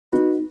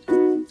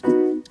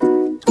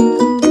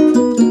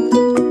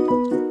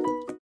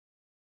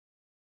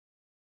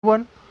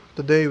everyone,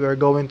 today we are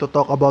going to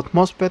talk about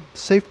Mosfet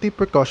safety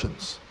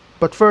precautions.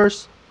 But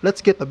first,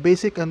 let's get a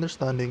basic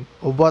understanding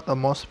of what a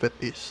Mosfet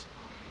is.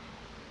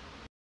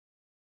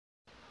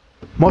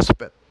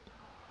 Mosfet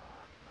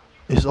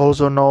is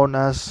also known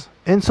as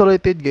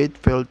insulated gate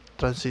filled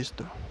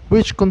transistor,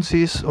 which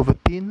consists of a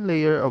thin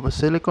layer of a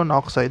silicon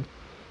oxide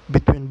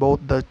between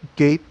both the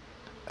gate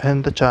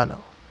and the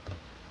channel.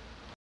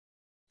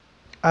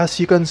 As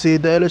you can see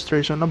the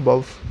illustration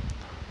above,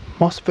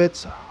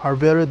 MOSFETs are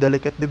very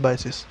delicate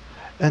devices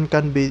and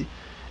can be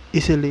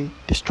easily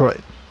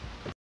destroyed.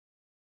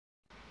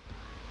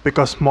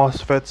 Because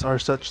MOSFETs are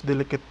such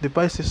delicate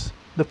devices,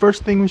 the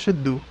first thing we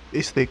should do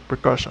is take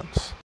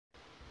precautions.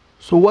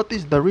 So what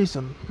is the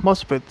reason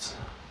MOSFETs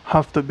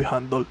have to be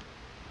handled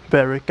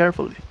very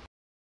carefully?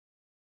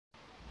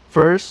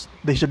 First,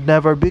 they should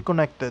never be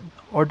connected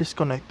or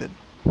disconnected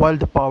while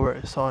the power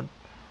is on.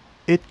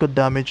 It could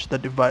damage the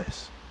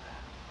device.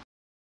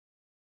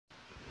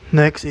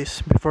 Next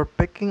is, before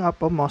picking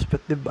up a MOSFET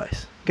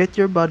device, get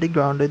your body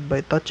grounded by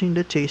touching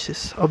the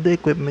chassis of the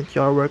equipment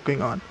you are working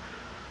on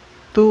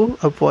to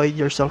avoid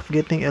yourself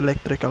getting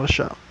electrical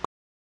shock.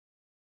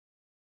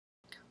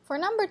 For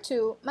number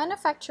 2,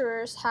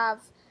 manufacturers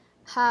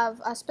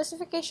have a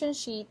specification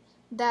sheet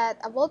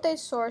that a voltage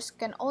source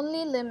can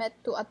only limit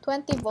to a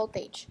 20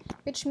 voltage,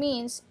 which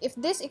means if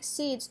this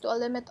exceeds to a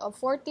limit of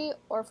 40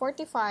 or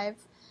 45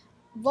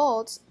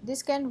 volts,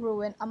 this can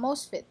ruin a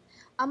MOSFET.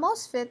 A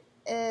MOSFET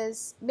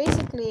is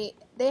basically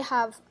they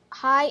have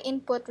high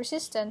input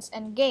resistance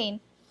and gain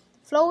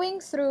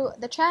flowing through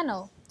the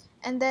channel,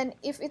 and then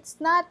if it's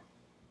not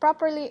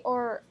properly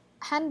or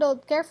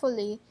handled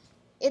carefully,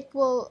 it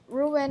will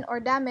ruin or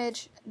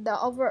damage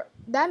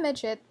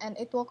it, and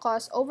it will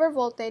cause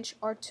overvoltage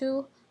or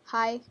too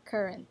high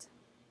current.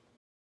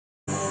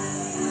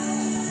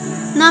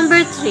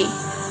 Number 3.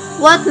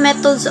 What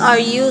methods are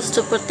used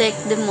to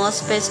protect the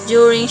MOSFETs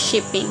during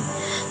shipping?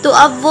 To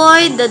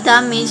avoid the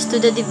damage to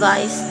the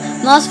device,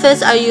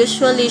 MOSFETs are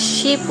usually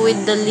shipped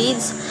with the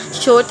leads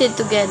shorted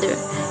together.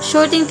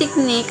 Shorting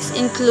techniques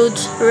include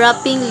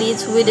wrapping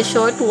leads with the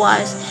short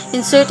wires,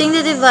 inserting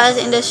the device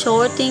in the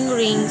shorting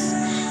rings,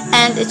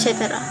 and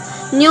etc.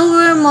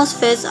 Newer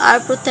MOSFETs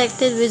are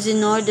protected with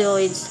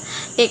xenodioids,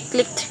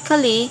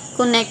 electrically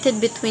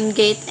connected between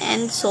gate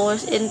and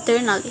source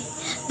internally.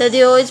 The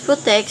diodes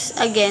protects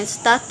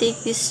against static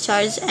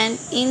discharge and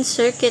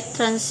in-circuit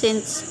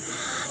transients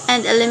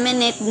and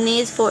eliminate the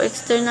need for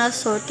external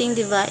sorting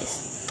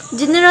device.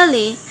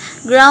 Generally,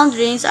 ground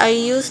rings are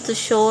used to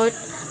short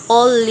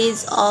all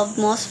leads of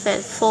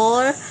MOSFET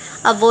for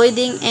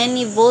avoiding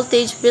any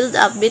voltage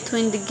buildup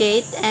between the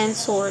gate and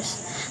source.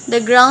 The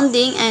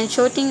grounding and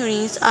shorting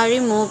rings are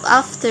removed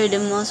after the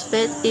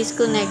MOSFET is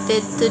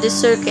connected to the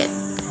circuit.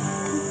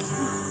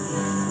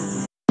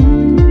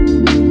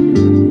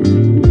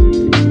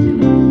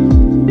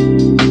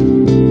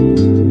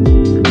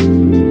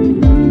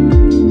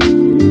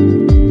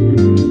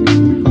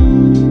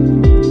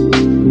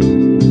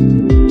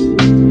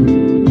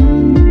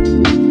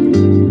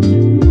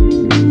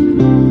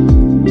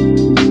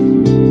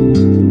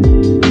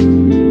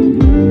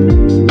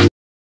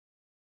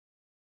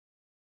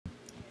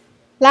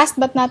 Last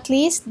but not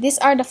least, these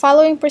are the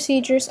following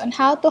procedures on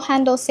how to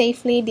handle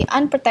safely the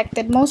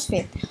unprotected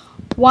MOSFET.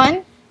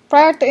 1.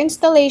 Prior to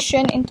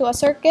installation into a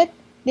circuit,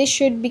 this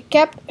should be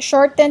kept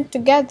shortened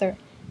together.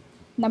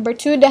 Number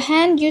 2, the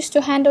hand used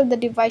to handle the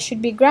device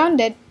should be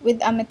grounded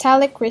with a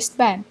metallic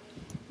wristband.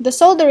 The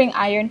soldering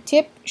iron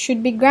tip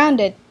should be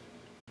grounded.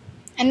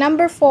 And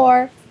number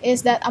 4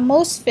 is that a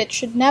MOSFET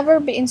should never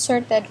be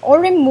inserted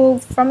or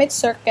removed from its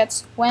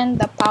circuits when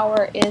the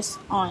power is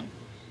on.